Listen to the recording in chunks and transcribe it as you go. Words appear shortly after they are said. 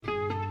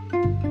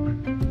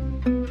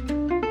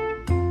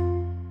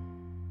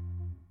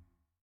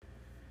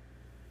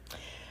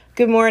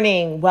Good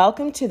morning.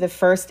 Welcome to the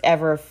first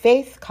ever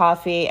Faith,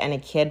 Coffee, and a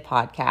Kid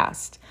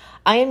podcast.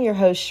 I am your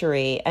host,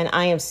 Cherie, and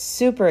I am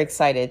super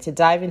excited to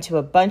dive into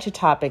a bunch of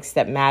topics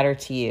that matter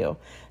to you,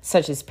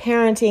 such as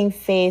parenting,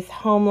 faith,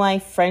 home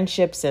life,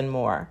 friendships, and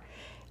more.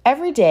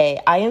 Every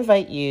day, I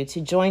invite you to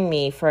join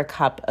me for a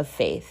cup of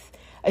faith,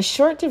 a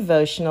short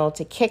devotional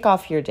to kick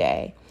off your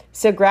day.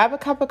 So grab a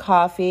cup of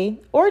coffee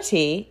or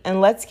tea,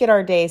 and let's get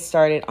our day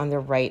started on the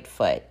right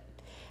foot.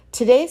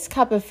 Today's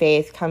cup of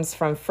faith comes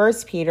from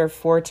 1 Peter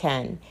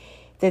 4:10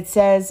 that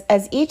says,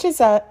 as each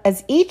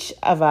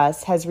of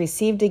us has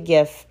received a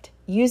gift,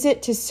 use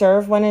it to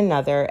serve one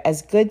another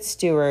as good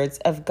stewards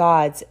of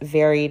God's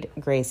varied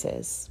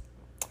graces.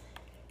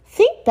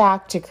 Think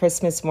back to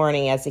Christmas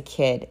morning as a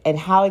kid and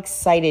how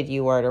excited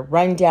you were to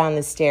run down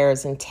the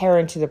stairs and tear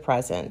into the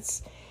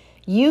presents.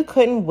 You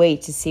couldn't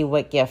wait to see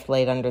what gift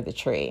laid under the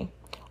tree.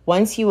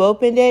 Once you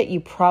opened it, you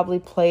probably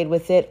played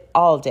with it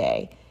all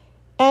day,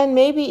 and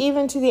maybe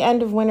even to the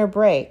end of winter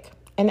break.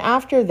 And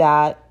after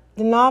that,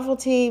 the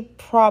novelty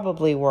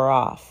probably wore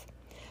off.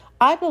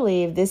 I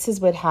believe this is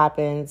what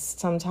happens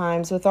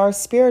sometimes with our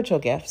spiritual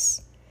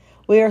gifts.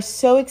 We are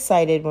so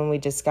excited when we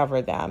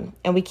discover them,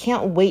 and we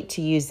can't wait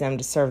to use them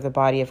to serve the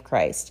body of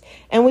Christ.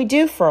 And we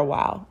do for a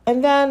while,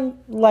 and then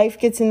life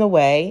gets in the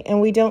way,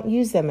 and we don't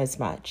use them as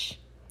much.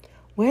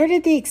 Where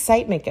did the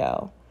excitement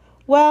go?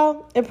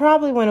 Well, it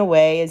probably went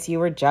away as you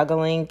were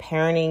juggling,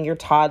 parenting your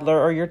toddler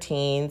or your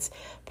teens,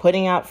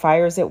 putting out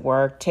fires at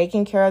work,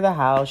 taking care of the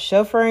house,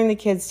 chauffeuring the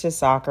kids to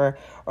soccer,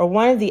 or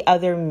one of the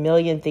other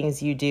million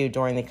things you do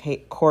during the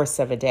course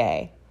of a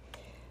day.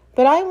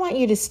 But I want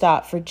you to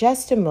stop for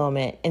just a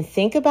moment and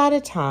think about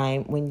a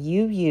time when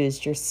you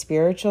used your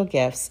spiritual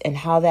gifts and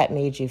how that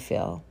made you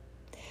feel.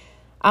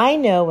 I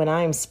know when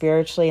I am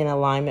spiritually in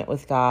alignment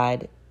with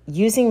God,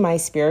 using my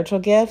spiritual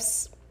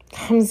gifts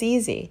comes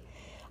easy.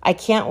 I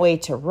can't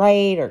wait to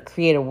write or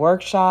create a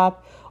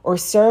workshop or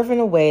serve in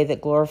a way that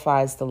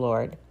glorifies the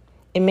Lord.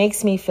 It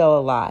makes me feel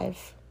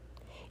alive.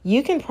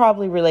 You can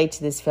probably relate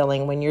to this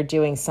feeling when you're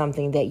doing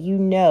something that you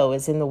know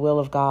is in the will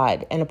of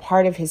God and a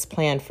part of His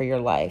plan for your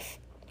life.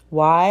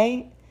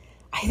 Why?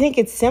 I think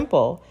it's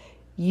simple.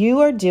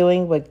 You are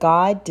doing what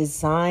God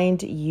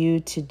designed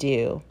you to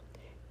do,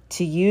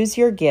 to use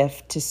your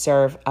gift to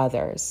serve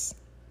others.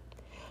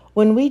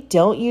 When we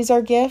don't use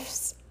our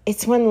gifts,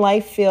 it's when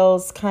life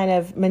feels kind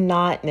of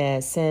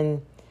monotonous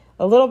and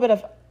a little bit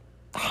of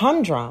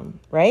humdrum,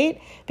 right?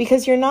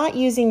 Because you're not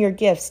using your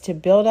gifts to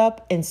build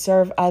up and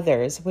serve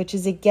others, which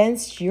is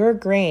against your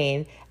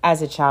grain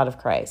as a child of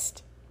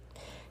Christ.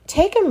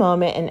 Take a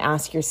moment and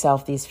ask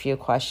yourself these few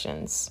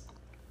questions.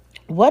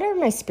 What are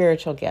my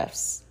spiritual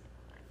gifts?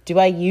 Do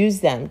I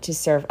use them to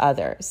serve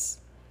others?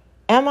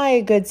 Am I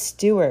a good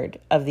steward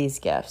of these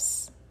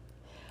gifts?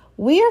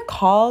 We are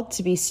called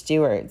to be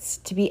stewards,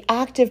 to be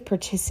active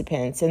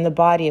participants in the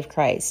body of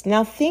Christ.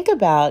 Now think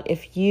about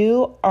if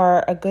you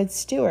are a good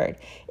steward,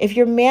 if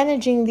you're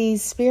managing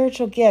these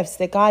spiritual gifts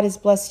that God has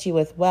blessed you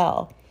with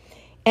well,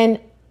 and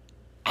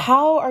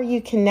how are you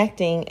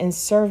connecting and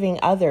serving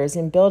others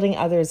and building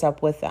others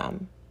up with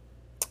them?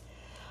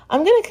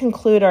 I'm going to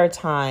conclude our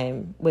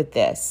time with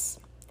this.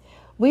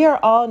 We are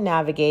all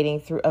navigating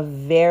through a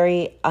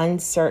very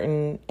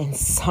uncertain and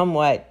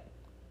somewhat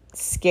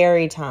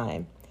scary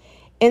time.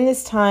 In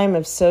this time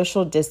of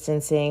social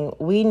distancing,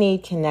 we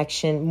need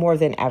connection more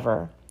than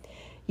ever.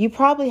 You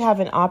probably have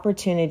an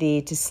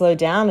opportunity to slow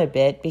down a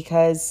bit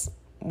because,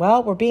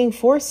 well, we're being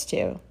forced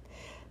to.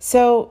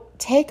 So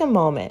take a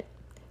moment,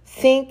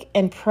 think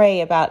and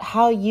pray about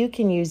how you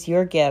can use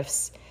your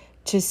gifts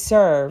to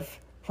serve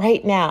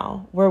right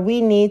now, where we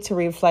need to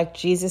reflect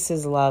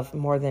Jesus' love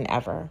more than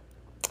ever.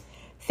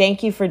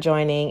 Thank you for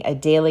joining A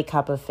Daily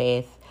Cup of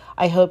Faith.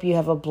 I hope you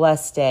have a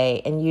blessed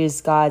day and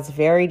use God's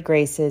varied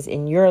graces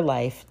in your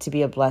life to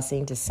be a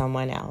blessing to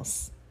someone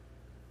else.